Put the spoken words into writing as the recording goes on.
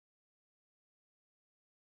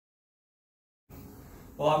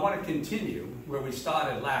Well, I want to continue where we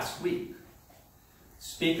started last week,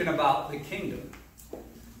 speaking about the kingdom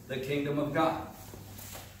of God.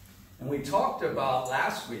 And we talked about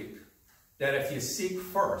last week that if you seek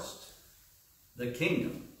first the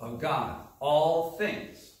kingdom of God, all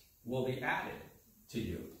things will be added to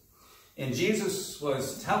you. And Jesus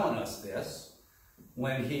was telling us this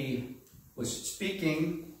when he was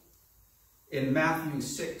speaking in Matthew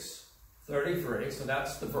 6:33. So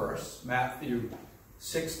that's the verse, Matthew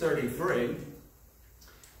 6:33.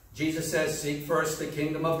 Jesus says, seek first the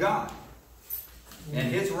kingdom of God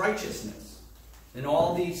and his righteousness, and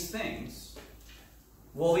all these things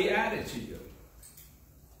will be added to you.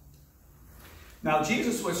 Now,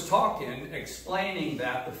 Jesus was talking, explaining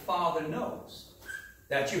that the Father knows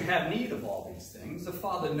that you have need of all these things. The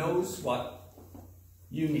Father knows what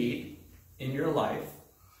you need in your life,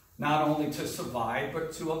 not only to survive,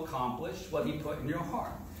 but to accomplish what he put in your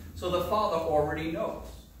heart. So the Father already knows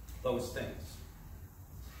those things.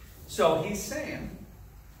 So he's saying,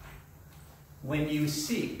 when you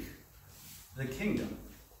seek the kingdom,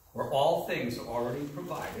 where all things are already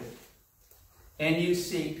provided, and you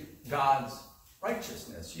seek God's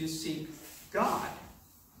righteousness, you seek God,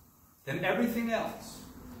 then everything else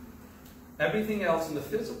in the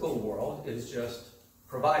physical world is just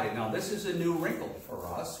provided. Now, this is a new wrinkle for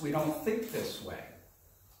us. We don't think this way.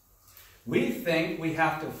 We think we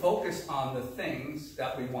have to focus on the things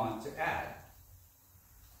that we want to add.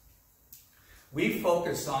 We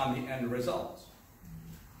focus on the end result.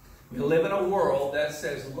 We live in a world that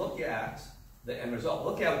says, look at the end result.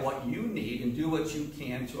 Look at what you need and do what you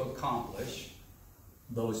can to accomplish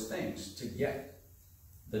those things to get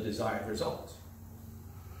the desired result.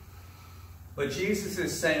 But Jesus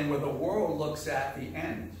is saying, where the world looks at the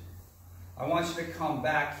end, I want you to come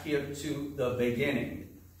back here to the beginning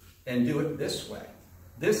and do it this way.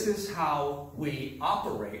 This is how we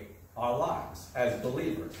operate our lives as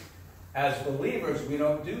believers. As believers, we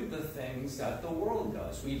don't do the things that the world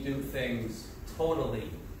does. We do things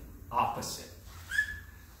totally opposite.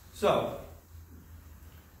 So,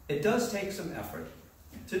 it does take some effort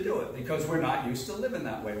to do it because we're not used to living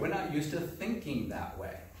that way. We're not used to thinking that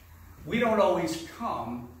way. We don't always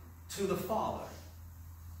come to the Father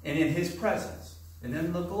and in his presence and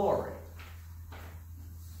in the glory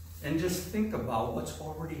and just think about what's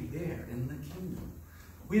already there in the kingdom.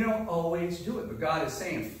 We don't always do it, but God is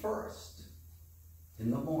saying first, in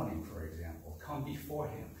the morning, for example, come before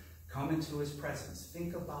him, come into his presence,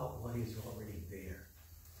 think about what is already there.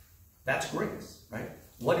 That's grace, right?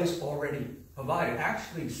 What is already provided.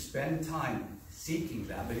 Actually spend time seeking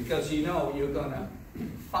that, because you know you're going to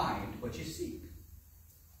find what you seek.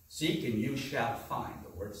 Seek and you shall find.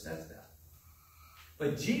 The word says that.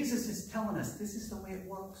 But Jesus is telling us this is the way it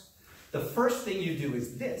works. The first thing you do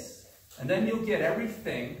is this, and then you'll get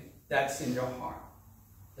everything that's in your heart,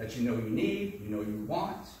 that you know you need, you know you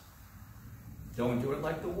want. Don't do it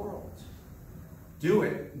like the world. Do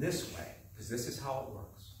it this way, because this is how it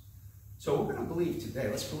works. So we're going to believe today,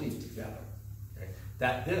 let's believe together, okay,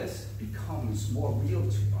 that this becomes more real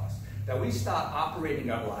to us, that we start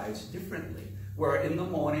operating our lives differently, where in the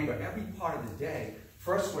morning or every part of the day,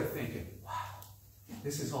 first we're thinking, wow,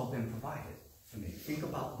 this has all been provided for me. Think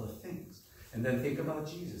about the things. And then think about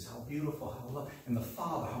Jesus, how beautiful, how loved, and the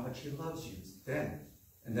Father, how much he loves you.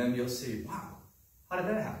 And then you'll see, wow, how did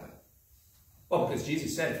that happen? Well, because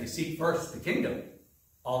Jesus said, if you seek first the kingdom,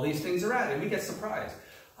 all these things are added. And we get surprised.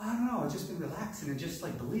 I don't know, I've just been relaxing and just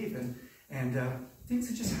like believing, and things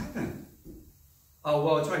have just happened. Oh,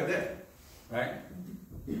 well, it's right there, right?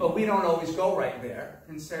 But we don't always go right there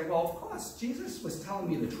and say, well, of course, Jesus was telling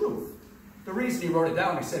me the truth. The reason he wrote it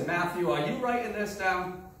down, he said, Matthew, are you writing this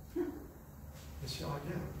down? Yes, you are,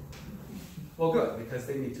 yeah. Well, good, because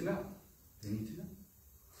they need to know. They need to know.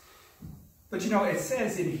 But you know, it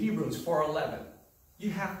says in Hebrews 4:11, you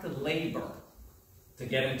have to labor to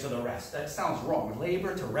get into the rest. That sounds wrong.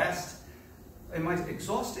 Labor to rest. Am I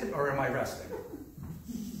exhausted or am I resting?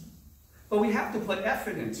 But we have to put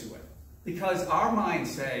effort into it, because our minds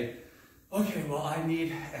say, okay, well, I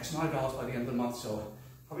need X amount of dollars by the end of the month, so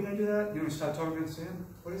are we going to do that? You know, start talking to Sam?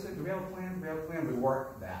 What is it? Do we have a plan? Do we have a plan? We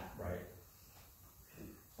work that, right?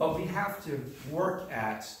 But we have to work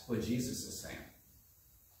at what Jesus is saying.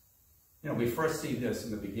 You know, we first see this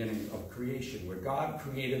in the beginning of creation, where God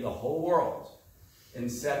created the whole world in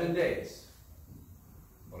 7 days.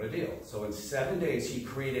 What a deal. So in 7 days, he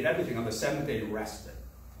created everything. On the seventh day, he rested.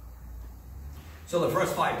 So the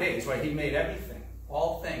first 5 days, right, he made everything,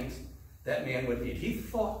 all things that man would need. He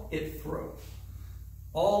thought it through.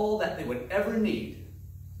 All that they would ever need.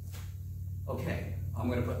 Okay, I'm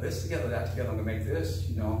going to put this together, that together, I'm going to make this,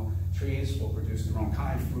 you know, trees will produce their own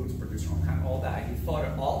kind, fruits produce their own kind, all that. He thought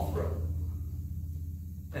it all through.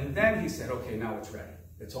 And then he said, okay, now it's ready.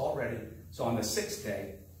 It's all ready. So on the sixth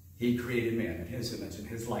day, he created man in his image and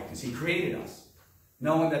his likeness. He created us,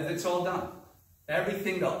 knowing that it's all done.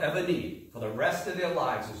 Everything they'll ever need for the rest of their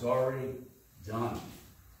lives is already done.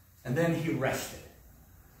 And then he rested.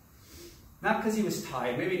 Not because he was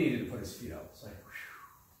tired. Maybe he needed to put his feet up. It's like, whew.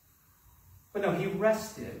 But no, he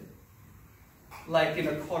rested. Like in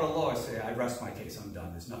a court of law, say, I rest my case, I'm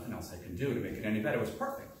done. There's nothing else I can do to make it any better. It was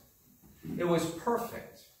perfect. It was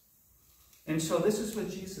perfect. And so this is what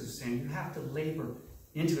Jesus is saying. You have to labor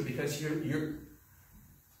into it because you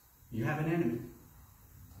have an enemy.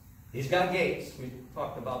 He's got gates. We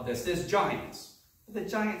talked about this. There's giants. The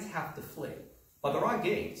giants have to flee. But there are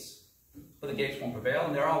gates. But the gates won't prevail.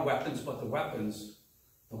 And there are weapons, but the weapons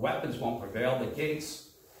won't prevail. The gates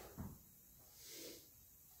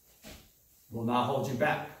will not hold you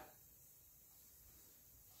back.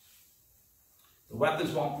 The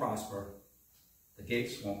weapons won't prosper. The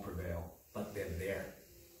gates won't prevail, but they're there.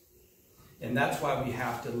 And that's why we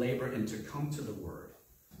have to labor and to come to the Word.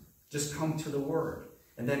 Just come to the Word.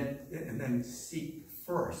 And then seek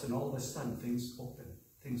first. And all of a sudden, things open.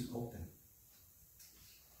 Things open.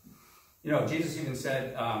 You know, Jesus even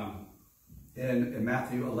said in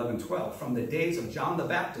Matthew 11:12, from the days of John the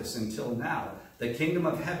Baptist until now, the kingdom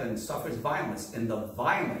of heaven suffers violence, and the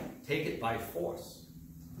violent take it by force.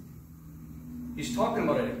 He's talking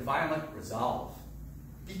about a violent resolve.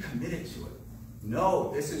 Be committed to it.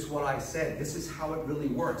 No, this is what I said. This is how it really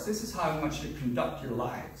works. This is how I want you to conduct your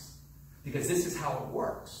lives. Because this is how it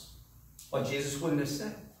works. What Jesus wouldn't have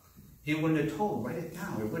said. He wouldn't have told, write it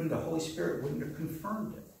down. The Holy Spirit wouldn't have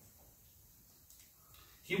confirmed it.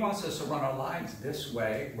 He wants us to run our lives this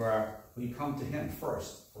way, where we come to him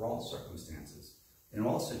first for all circumstances, in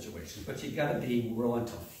all situations. But you've got to be willing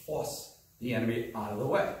to force the enemy out of the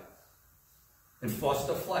way. And force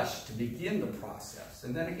the flesh to begin the process.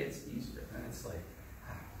 And then it gets easier. And it's like,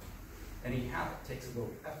 any habit takes a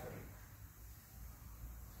little effort.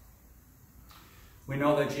 We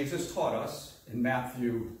know that Jesus taught us in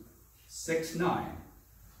Matthew 6:9,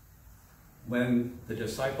 when the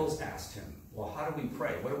disciples asked him, well, how do we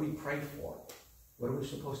pray? What do we pray for? What are we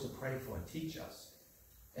supposed to pray for? Teach us.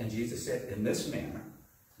 And Jesus said, in this manner,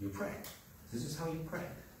 you pray. This is how you pray.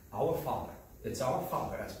 Our Father. It's our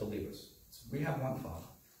Father as believers. We have one Father.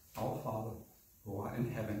 Our Father, who art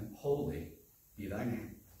in heaven, holy be thy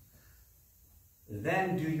name.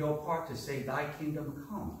 Then do your part to say, thy kingdom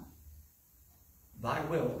come. Thy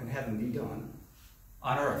will in heaven be done.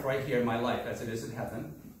 On earth, right here in my life, as it is in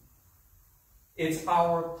heaven. It's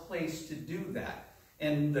our place to do that.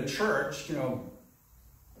 And the church, you know,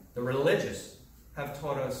 the religious have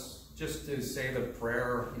taught us just to say the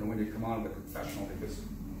prayer, you know, when you come out of the confessional, because,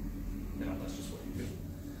 you know, that's just what you do.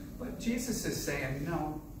 But Jesus is saying,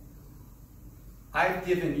 no, I've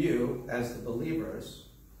given you, as the believers,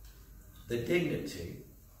 the dignity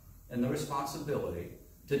and the responsibility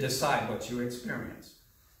to decide what you experience,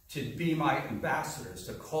 to be my ambassadors,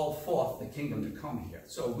 to call forth the kingdom to come here.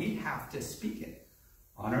 So we have to speak it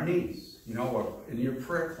on our knees, you know, or in your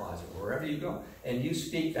prayer closet, wherever you go. And you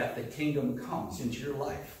speak that the kingdom comes into your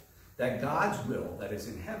life, that God's will that is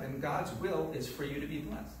in heaven, God's will is for you to be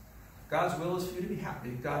blessed. God's will is for you to be happy.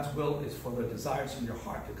 God's will is for the desires in your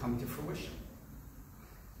heart to come to fruition.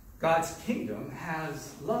 God's kingdom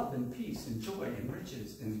has love and peace and joy and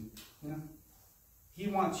riches, and you know, he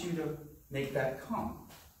wants you to make that come.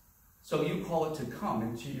 So you call it to come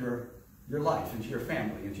into your life, into your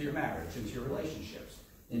family, into your marriage, into your relationships,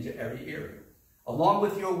 into every area, along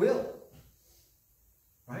with your will.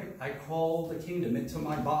 Right? I call the kingdom into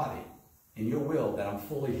my body, in your will, that I'm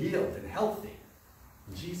fully healed and healthy.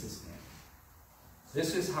 In Jesus' name.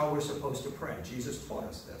 This is how we're supposed to pray. Jesus taught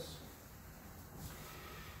us this.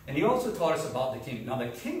 And he also taught us about the kingdom. Now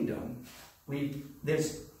the kingdom,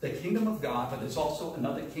 there's the kingdom of God, but there's also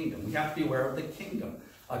another kingdom. We have to be aware of the kingdom.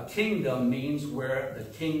 A kingdom means where the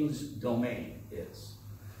king's domain is.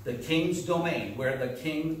 The king's domain, where the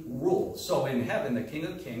king rules. So in heaven, the King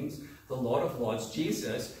of Kings, the Lord of Lords,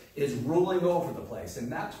 Jesus, is ruling over the place. And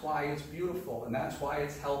that's why it's beautiful, and that's why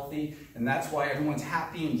it's healthy, and that's why everyone's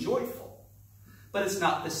happy and joyful. But it's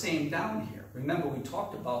not the same down here. Remember, we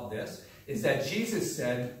talked about this, is that Jesus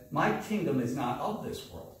said, my kingdom is not of this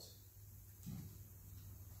world.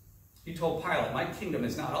 He told Pilate, my kingdom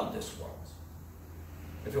is not of this world.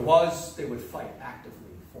 If it was, they would fight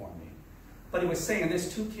actively for me. But he was saying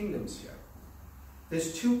there's two kingdoms here.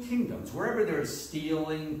 There's two kingdoms. Wherever there's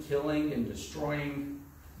stealing, killing, and destroying,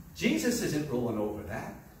 Jesus isn't ruling over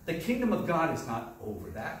that. The kingdom of God is not over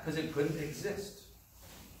that because it couldn't exist.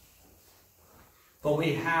 But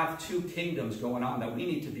we have two kingdoms going on that we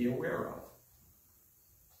need to be aware of.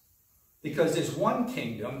 Because there's one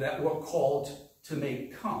kingdom that we're called to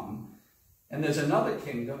make come, and there's another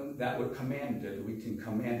kingdom that we can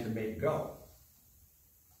command to make go.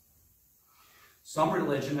 Some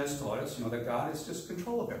religion has taught us, that God is just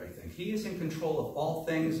control of everything. He is in control of all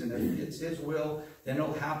things, and if it's his will, then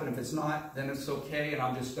it'll happen. If it's not, then it's okay, and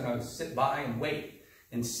I'm just going to sit by and wait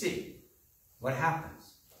and see what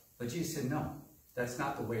happens. But Jesus said, no, that's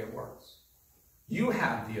not the way it works. You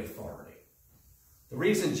have the authority. The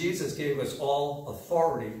reason Jesus gave us all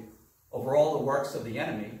authority over all the works of the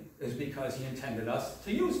enemy is because he intended us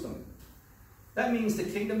to use them. That means the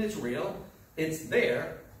kingdom is real, it's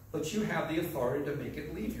there, but you have the authority to make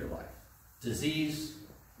it leave your life. Disease,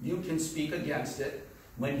 you can speak against it.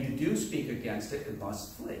 When you do speak against it, it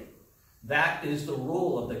must flee. That is the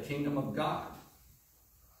rule of the kingdom of God.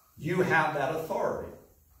 You have that authority.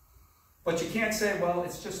 But you can't say, well,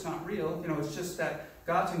 it's just not real. It's just that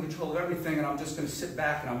God's in control of everything and I'm just going to sit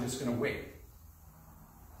back and I'm just going to wait.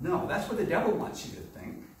 No, that's what the devil wants you to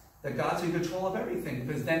think. That God's in control of everything,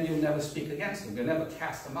 because then you'll never speak against him. You'll never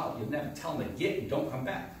cast him out. You'll never tell him to get and don't come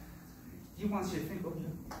back. He wants you to think, okay,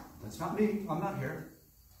 that's not me. I'm not here.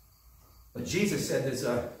 But Jesus said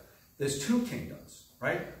there's two kingdoms,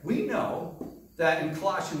 right? We know that in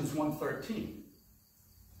Colossians 1:13,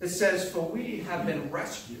 it says, for we have been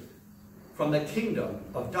rescued from the kingdom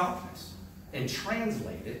of darkness and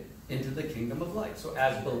translated into the kingdom of light. So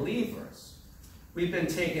as believers, we've been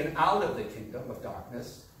taken out of the kingdom of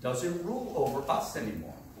darkness. Doesn't rule over us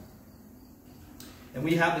anymore. And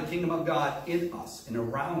we have the kingdom of God in us and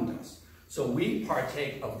around us. So we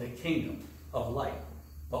partake of the kingdom of light,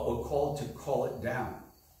 but we're called to call it down.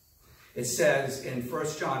 It says in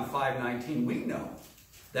 1 John 5:19, we know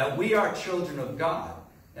that we are children of God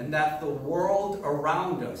and that the world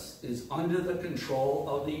around us is under the control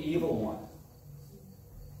of the evil one.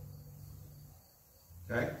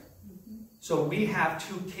 Okay? So we have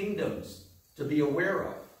two kingdoms to be aware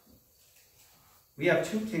of. We have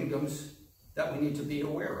two kingdoms that we need to be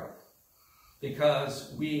aware of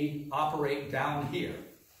because we operate down here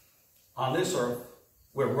on this earth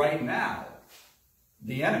where right now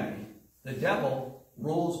the enemy, the devil,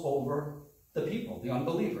 rules over the people, the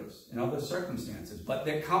unbelievers, in other circumstances. But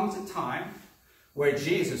there comes a time where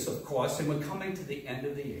Jesus, of course, and we're coming to the end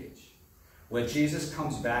of the age, where Jesus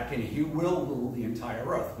comes back and he will rule the entire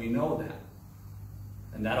earth. We know that.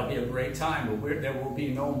 And that'll be a great time where there will be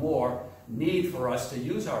no more need for us to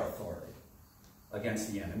use our authority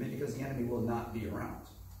against the enemy because the enemy will not be around.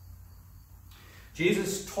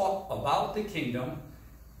 Jesus talked about the kingdom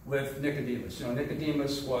with Nicodemus.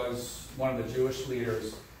 Nicodemus was one of the Jewish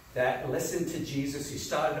leaders that listened to Jesus. He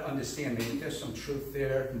started to understand maybe there's some truth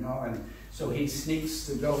there, and so he sneaks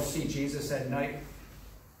to go see Jesus at night.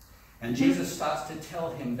 And Jesus starts to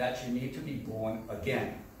tell him that you need to be born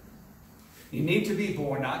again. You need to be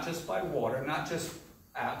born not just by water, not just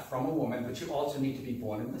from a woman, but you also need to be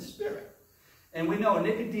born in the Spirit. And we know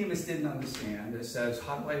Nicodemus didn't understand. It says,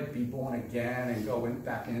 how do I be born again and go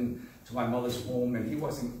back into my mother's womb? And he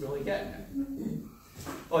wasn't really getting it.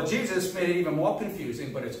 Well, Jesus made it even more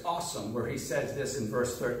confusing, but it's awesome where he says this in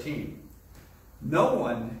verse 13. No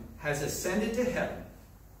one has ascended to heaven,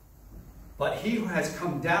 but he who has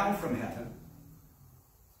come down from heaven,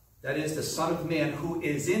 that is the Son of Man who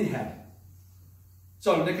is in heaven.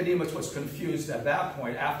 So Nicodemus was confused at that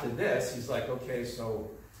point. After this, he's like, okay, so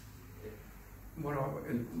what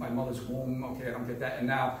in my mother's womb? Okay, I don't get that. And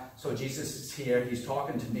now, so Jesus is here. He's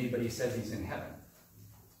talking to me, but he says he's in heaven.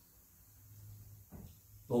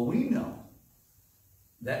 Well, we know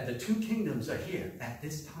that the two kingdoms are here at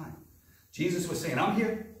this time. Jesus was saying, I'm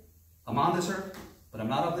here. I'm on this earth, but I'm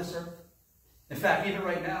not of this earth. In fact, even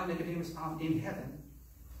right now, Nicodemus, I'm in heaven.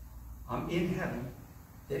 I'm in heaven,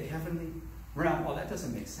 the heavenly realm. Well, that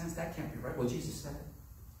doesn't make sense. That can't be right. Well, Jesus said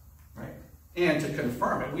it, right? And to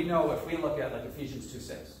confirm it, we know if we look at like Ephesians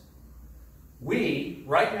 2:6, we,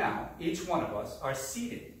 right now, each one of us, are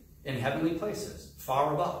seated in heavenly places,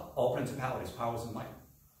 far above all principalities, powers, and might,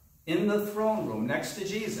 in the throne room next to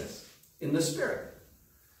Jesus, in the Spirit.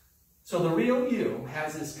 So the real you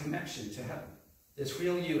has this connection to heaven. This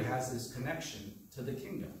real you has this connection to the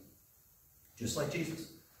kingdom. Just like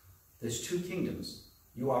Jesus. There's two kingdoms.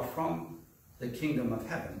 You are from the kingdom of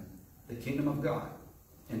heaven, the kingdom of God,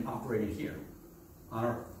 and operating here on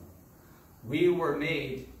earth. We were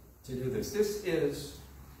made to do this. This is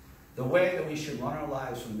the way that we should run our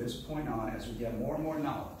lives from this point on as we get more and more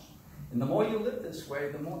knowledge. And the more you live this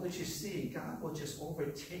way, the more that you see God will just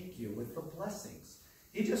overtake you with the blessings.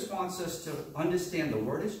 He just wants us to understand the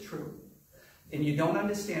word is true. And you don't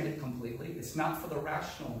understand it completely. It's not for the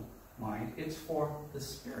rational mind. It's for the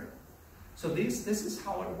spirit. So this is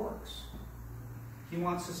how it works. He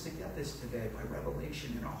wants us to get this today by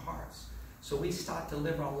revelation in our hearts. So we start to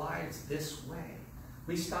live our lives this way.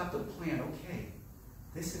 We start to plan, okay,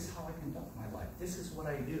 this is how I conduct my life. This is what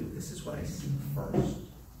I do. This is what I seek first.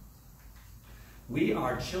 We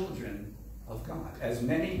are children of God, as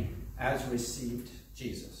many as received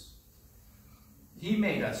Jesus. He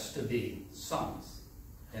made us to be sons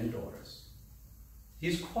and daughters.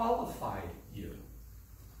 He's qualified you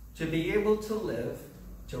to be able to live,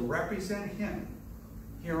 to represent him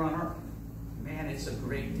here on earth. Man, it's a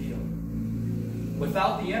great deal.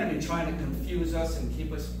 Without the enemy trying to confuse us and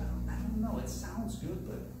keep us, I don't know, it sounds good,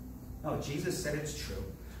 but no, Jesus said it's true.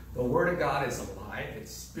 The word of God is alive,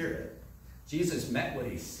 it's spirit. Jesus meant what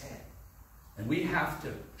he said. And we have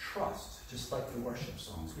to trust, just like the worship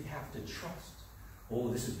songs, we have to trust. Oh,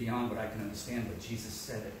 this is beyond what I can understand, but Jesus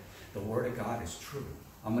said it. The word of God is true.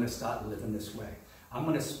 I'm going to start living this way. I'm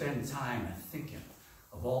going to spend time thinking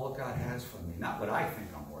of all that God has for me. Not what I think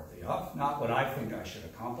I'm worthy of, not what I think I should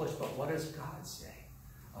accomplish, but what does God say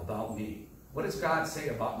about me? What does God say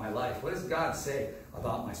about my life? What does God say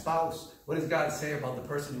about my spouse? What does God say about the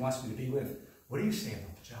person he wants me to be with? What do you say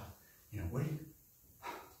about the job?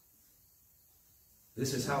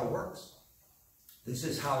 This is how it works. This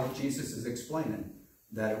is how Jesus is explaining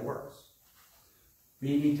that it works.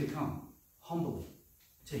 We need to come humbly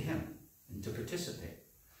to him and to participate.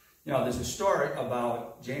 There's a story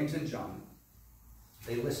about James and John.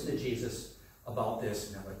 They listened to Jesus about this,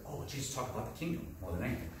 and they're like, oh, Jesus talked about the kingdom more than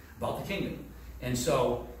anything, about the kingdom. And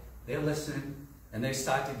so they're listening, and they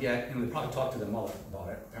start to get, they probably talked to their mother about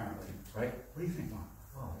it, apparently, right? What do you think, Mom?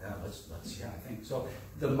 Oh, yeah, yeah, I think so.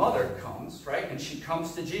 The mother comes, right, and she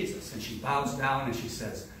comes to Jesus, and she bows down, and she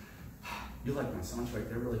says, you like my sons, right?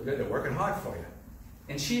 They're really good. They're working hard for you.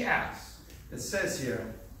 And she asks, it says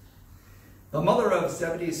here, the mother of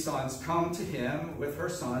Zebedee's sons come to him with her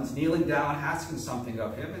sons, kneeling down, asking something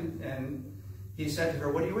of him, and he said to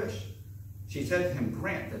her, what do you wish? She said to him,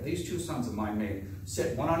 grant that these two sons of mine may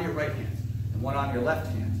sit, one on your right hand and one on your left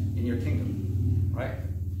hand in your kingdom, right?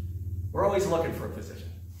 We're always looking for a position.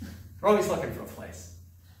 We're always looking for a place.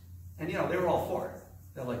 And, they were all for it.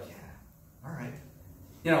 They're like, yeah, all right.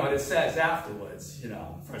 What it says afterwards,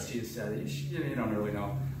 first Jesus said, you don't really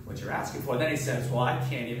know what you're asking for. Then he says, well, I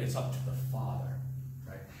can't even, it's up to the Father,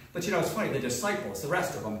 right? But, it's funny, the disciples, the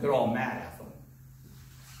rest of them, they're all mad at them.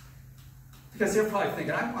 Because they're probably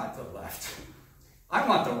thinking, I want the left. I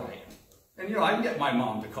want the right. And, I can get my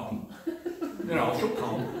mom to come. She'll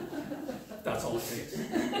come. That's all it takes.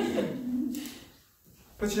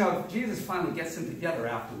 But, Jesus finally gets them together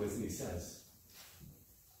afterwards and he says,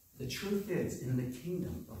 the truth is, in the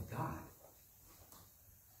kingdom of God,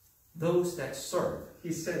 those that serve,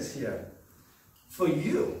 he says here, for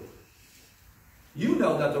you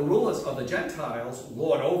know that the rulers of the Gentiles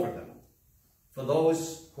lord over them. For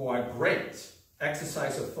those who are great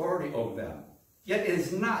exercise authority over them. Yet it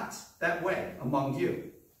is not that way among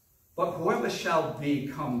you. But whoever shall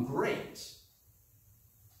become great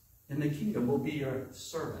in the kingdom will be your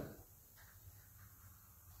servant.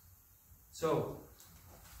 So,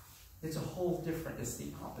 it's a whole different, it's the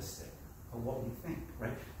opposite of what we think,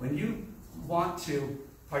 right? When you want to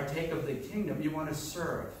partake of the kingdom, you want to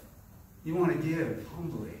serve. You want to give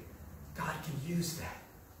humbly. God can use that.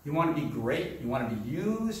 You want to be great. You want to be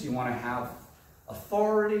used. You want to have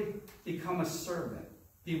authority. Become a servant.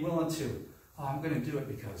 Be willing to, I'm going to do it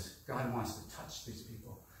because God wants to touch these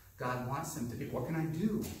people. God wants them to be, what can I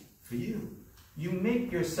do for you? You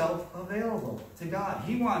make yourself available to God.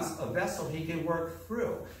 He wants a vessel he can work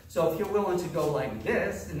through. So if you're willing to go like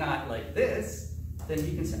this and not like this, then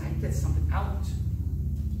he can say, I can get something out.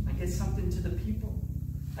 I get something to the people.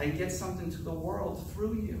 I get something to the world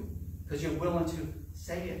through you. Because you're willing to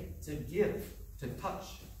say it, to give, to touch,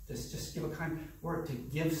 to just give a kind word, to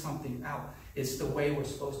give something out. It's the way we're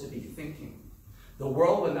supposed to be thinking. The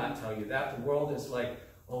world will not tell you that. The world is like,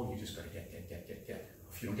 oh, you just got to get.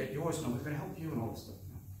 If you don't get yours, no one's going to help you and all this stuff.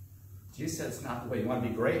 No. Jesus said it's not the way. You want to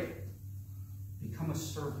be great? Become a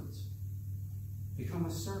servant. Become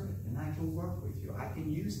a servant, and I can work with you. I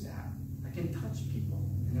can use that. I can touch people,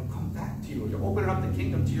 and they'll come back to you. You're opening up the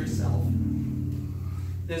kingdom to yourself.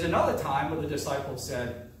 There's another time where the disciples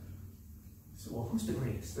said, well, who's the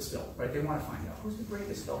greatest? The still, right? They want to find out. Who's the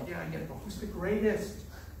greatest? Oh, yeah, I get it, but who's the greatest?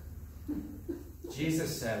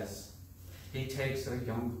 Jesus says, he takes a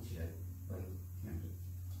young kid, like him.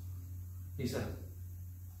 He's like,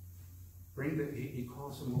 he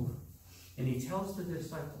calls him over. And he tells the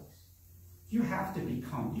disciples, You have to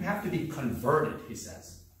be converted, he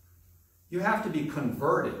says. You have to be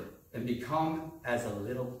converted and become as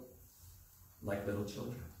like little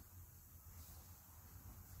children.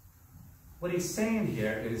 What he's saying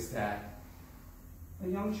here is that a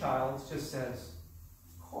young child just says,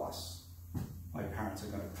 of course, my parents are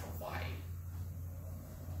going to provide.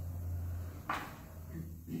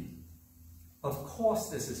 Of course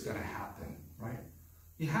this is going to happen, right?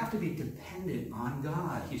 You have to be dependent on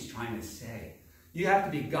God, he's trying to say. You have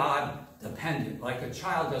to be God dependent. Like a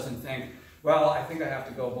child doesn't think, well, I think I have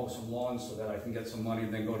to go mow some lawns so that I can get some money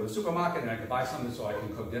and then go to the supermarket and I can buy something so I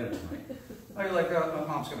can cook dinner tonight. Or you're like, my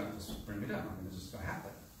mom's going to just bring me down. I mean, this is going to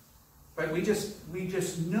happen. Right? We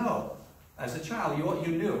just know. As a child,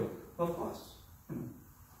 you knew, well, of course.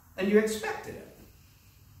 And you expected it.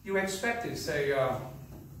 You expected, say,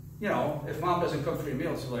 you know, if mom doesn't cook 3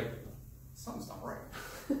 meals, you're like, something's not right.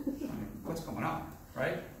 I mean, what's going on,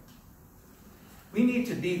 right? We need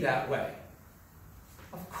to be that way.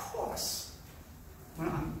 Of course. When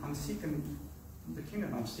I'm seeking the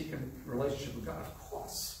kingdom, I'm seeking a relationship with God, of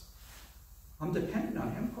course. I'm dependent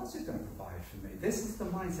on him, of course he's going to provide for me. This is the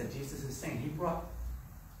mindset Jesus is saying. He brought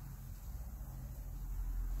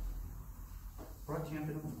you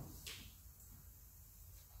into the world.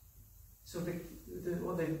 So the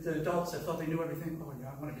adults that thought they knew everything, oh yeah,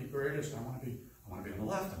 I want to be greatest, I want to be on the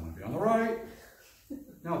left, I want to be on the right.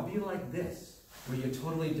 No, be like this, where you're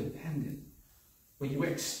totally dependent, where you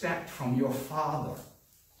expect from your Father,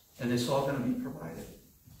 and it's all going to be provided.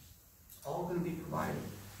 All going to be provided.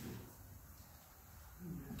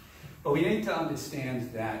 But we need to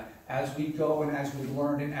understand that as we go and as we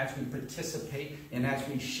learn and as we participate and as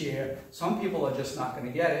we share, some people are just not going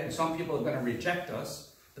to get it, and some people are going to reject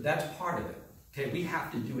us, but that's part of it. Okay, we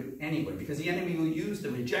have to do it anyway, because the enemy will use the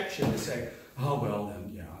rejection to say, oh, well,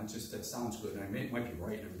 then, you know, that sounds good, and it might be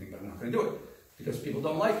right and everything, but I'm not going to do it, because people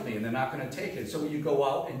don't like me, and they're not going to take it. So you go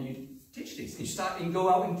out and you teach these. You go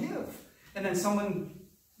out and give, and then someone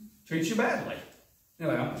treats you badly. You're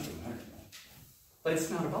like, I'm not doing that. But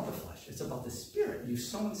it's not about the flesh. It's about the spirit. You've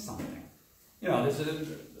sown something. You know,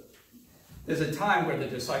 there's a time where the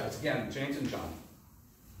disciples, again, James and John,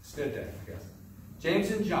 it's their day, I guess.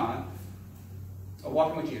 James and John are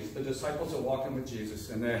walking with Jesus. The disciples are walking with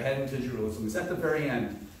Jesus, and they're heading to Jerusalem. It's at the very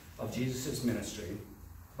end of Jesus' ministry,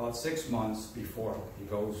 about 6 months before he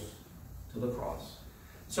goes to the cross.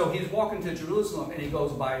 So he's walking to Jerusalem, and he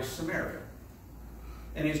goes by Samaria.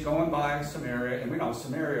 And he's going by Samaria, and we know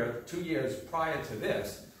Samaria, 2 years prior to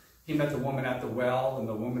this, he met the woman at the well, and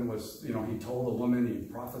the woman was, you know, he told the woman,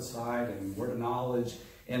 he prophesied, and word of knowledge,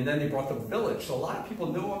 and then they brought the village. So a lot of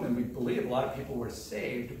people knew him, and we believe a lot of people were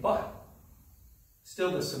saved, but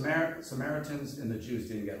still the Samaritans and the Jews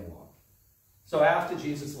didn't get along. So after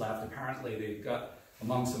Jesus left, apparently they got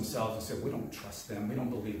amongst themselves and said, we don't trust them, we don't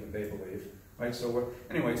believe what they believe, right? So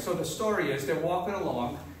anyway, so the story is they're walking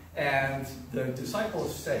along, and the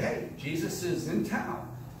disciples say, hey, Jesus is in town.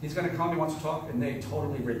 He's going to come, he wants to talk, and they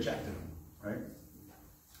totally rejected him, right? It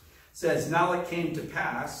says, now it came to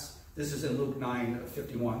pass, this is in Luke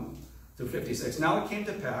 9:51 through 56. Now it came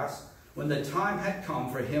to pass, when the time had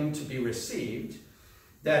come for him to be received,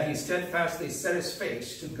 that he steadfastly set his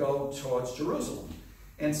face to go towards Jerusalem,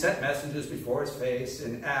 and sent messengers before his face,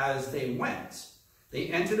 and as they went, they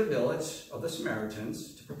entered a village of the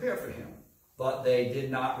Samaritans to prepare for him. But they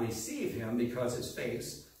did not receive him because his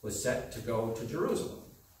face was set to go to Jerusalem.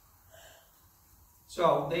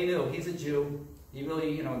 So they knew he's a Jew. He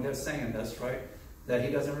really, you know, they're saying this, right? That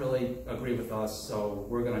he doesn't really agree with us, so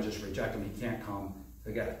we're going to just reject him. He can't come.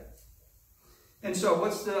 Forget it. And so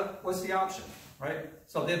what's the option, right?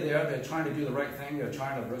 So they're there. They're trying to do the right thing. They're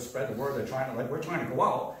trying to spread the word. They're trying to, we're trying to go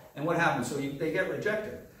out. And what happens? So they get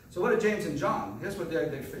rejected. So what did James and John? Here's what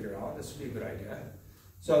they figure out. This would be a good idea.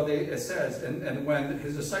 So it says, and when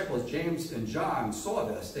his disciples, James and John, saw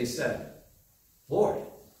this, they said, Lord,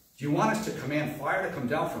 do you want us to command fire to come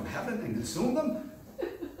down from heaven and consume them?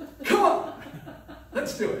 Come on,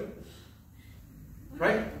 let's do it.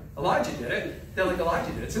 Right? Elijah did it. They're like,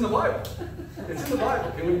 Elijah did it. It's in the Bible. It's in the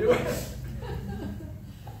Bible. Can we do it?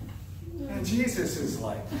 And Jesus is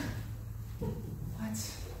like, what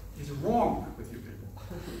is wrong with you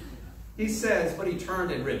people? He says, but he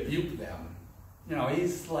turned and rebuked them. You know,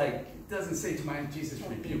 he's like, it doesn't say to my Jesus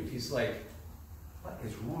rebuked. He's like, what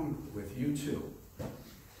is wrong with you too?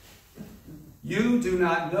 You do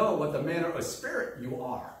not know what the manner of spirit you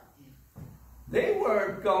are. They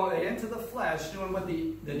were going into the flesh, doing what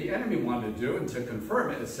the enemy wanted to do, and to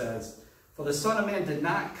confirm it, it says, for the Son of Man did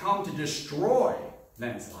not come to destroy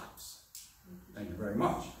men's lives. Thank you very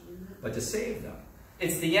much. But to save them.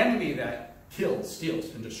 It's the enemy that kills, steals,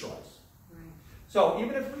 and destroys. So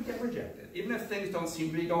even if we get rejected, even if things don't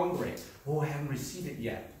seem to be going great, oh, I haven't received it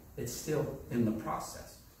yet, it's still in the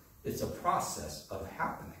process. It's a process of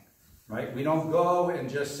happening, right? We don't go and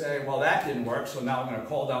just say, well, that didn't work, so now I'm going to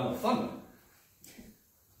call down the thunder.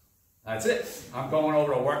 That's it. I'm going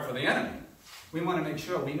over to work for the enemy. We want to make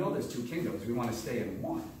sure we know there's two kingdoms. We want to stay in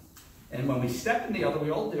one. And when we step in the other,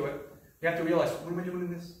 we all do it. We have to realize, what am I doing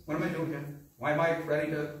in this? What am I doing here? Why am I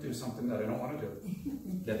ready to do something that I don't want to do?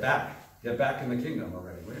 Get back. Get back in the kingdom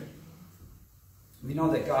already. Right? We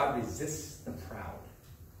know that God resists the proud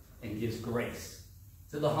and gives grace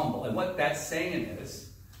to the humble. And what that's saying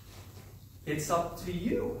is, it's up to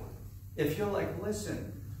you. If you're like,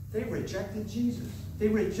 listen, they rejected Jesus. They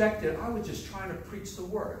rejected, I was just trying to preach the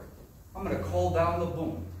word. I'm going to call down the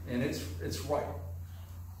boom, and it's right.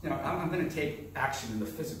 You know, I'm going to take action in the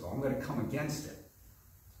physical. I'm going to come against it.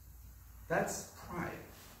 That's pride.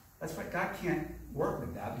 That's why God can't work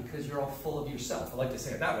with that, because you're all full of yourself. I like to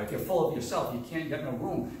say it that way. If you're full of yourself, you can't get no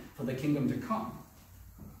room for the kingdom to come.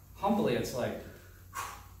 Humbly, it's like,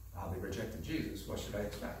 wow, they rejected Jesus. What should I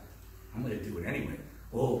expect? I'm going to do it anyway.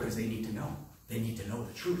 Oh, because they need to know. They need to know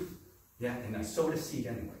the truth. Yeah, and I sowed a seed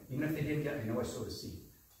anyway. Even if they didn't get it, I know I sowed a seed.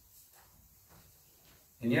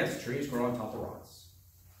 And yes, trees grow on top of rocks.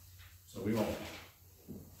 So we won't.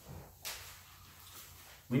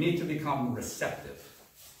 We need to become receptive,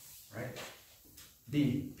 right?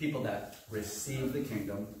 Be people that receive the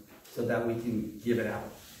kingdom so that we can give it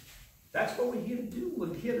out. That's what we're here to do.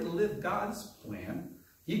 We're here to live God's plan.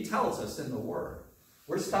 He tells us in the Word.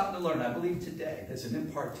 We're starting to learn. I believe today there's an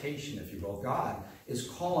impartation, if you will. God is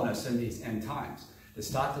calling us in these end times to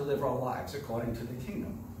start to live our lives according to the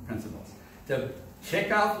kingdom principles. To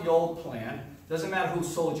kick out the old plan. Doesn't matter who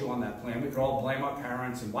sold you on that plan. We could all blame our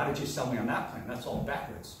parents and why did you sell me on that plan? That's all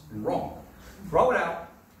backwards and wrong. Throw it out.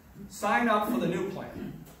 Sign up for the new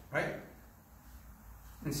plan, right?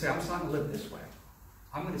 And say, I'm starting to live this way.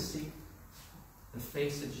 I'm going to seek the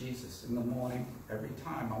face of Jesus in the morning every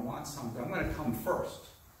time I want something. I'm going to come first.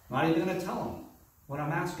 I'm not even going to tell him what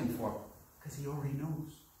I'm asking for, because he already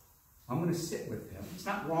knows. I'm going to sit with him. It's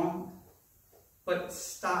not wrong, but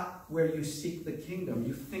stop where you seek the kingdom.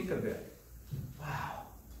 You think of it. Wow.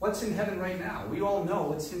 What's in heaven right now? We all know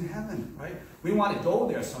what's in heaven, right? We want to go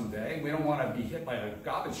there someday. We don't want to be hit by a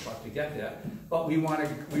garbage truck to get there. But we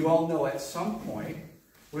all know at some point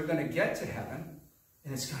we're going to get to heaven,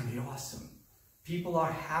 and it's going to be awesome. People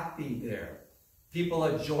are happy there. People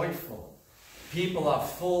are joyful. People are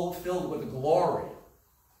filled with glory.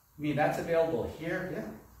 I mean, that's available here,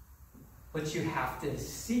 yeah. But you have to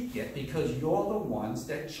seek it, because you're the ones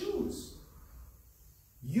that choose.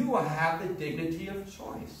 You have the dignity of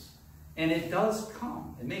choice. And it does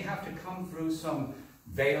come. It may have to come through some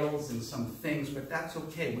veils and some things, but that's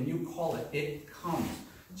okay. When you call it, it comes.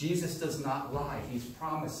 Jesus does not lie. He's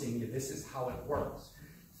promising you this is how it works.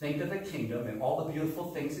 Think of the kingdom and all the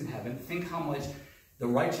beautiful things in heaven. Think how much the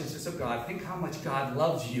righteousness of God. Think how much God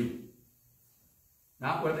loves you.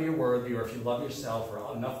 Not whether you're worthy or if you love yourself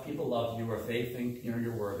or enough people love you or if they think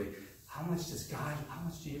you're worthy. How much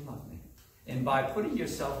do you love me? And by putting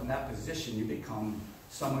yourself in that position, you become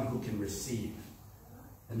someone who can receive.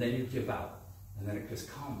 And then you give out. And then it just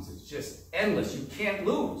comes. It's just endless. You can't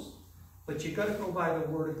lose. But you've got to go by the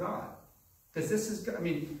Word of God. Because this is, I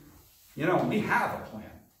mean, you know, we have a plan.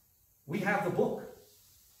 We have the book.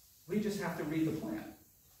 We just have to read the plan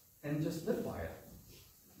and just live by it.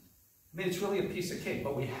 I mean, it's really a piece of cake,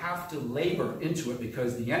 but we have to labor into it,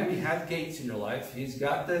 because the enemy has gates in your life. He's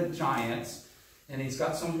got the giants, and he's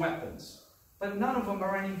got some weapons. But none of them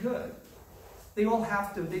are any good. They all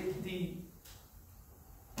have to, the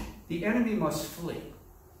enemy must flee.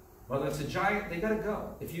 Whether it's a giant, they got to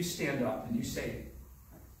go. If you stand up and you say,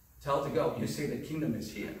 tell it to go, you say the kingdom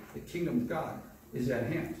is here. The kingdom of God is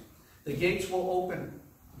at hand. The gates will open.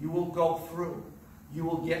 You will go through. You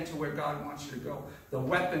will get to where God wants you to go. The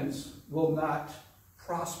weapons will not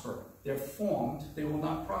prosper. They're formed. They will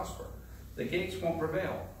not prosper. The gates won't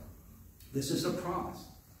prevail. This is a promise.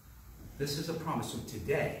 This is a promise. So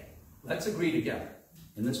today, let's agree together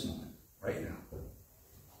in this moment, right now.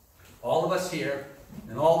 All of us here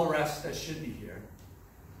and all the rest that should be here,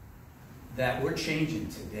 that we're changing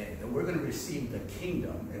today, that we're going to receive the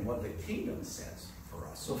kingdom and what the kingdom says for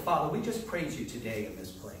us. So, Father, we just praise you today in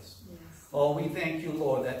this place. Yes. Oh, we thank you,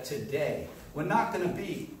 Lord, that today we're not going to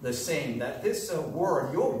be the same, that this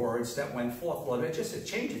word, your words that went forth, Lord, it's just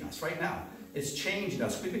changing us right now. It's changing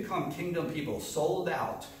us. We become kingdom people, sold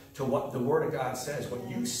out to what the Word of God says, what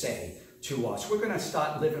you say to us. We're going to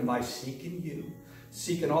start living by seeking you,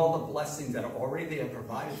 seeking all the blessings that are already there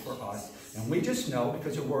provided for us. And we just know,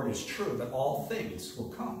 because your word is true, that all things will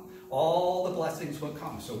come. all the blessings will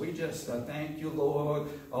come. So we just thank you, Lord.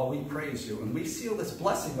 Oh, we praise you. And we seal this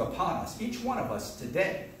blessing upon us, each one of us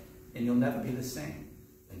today. And you'll never be the same.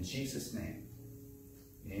 In Jesus' name,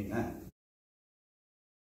 amen.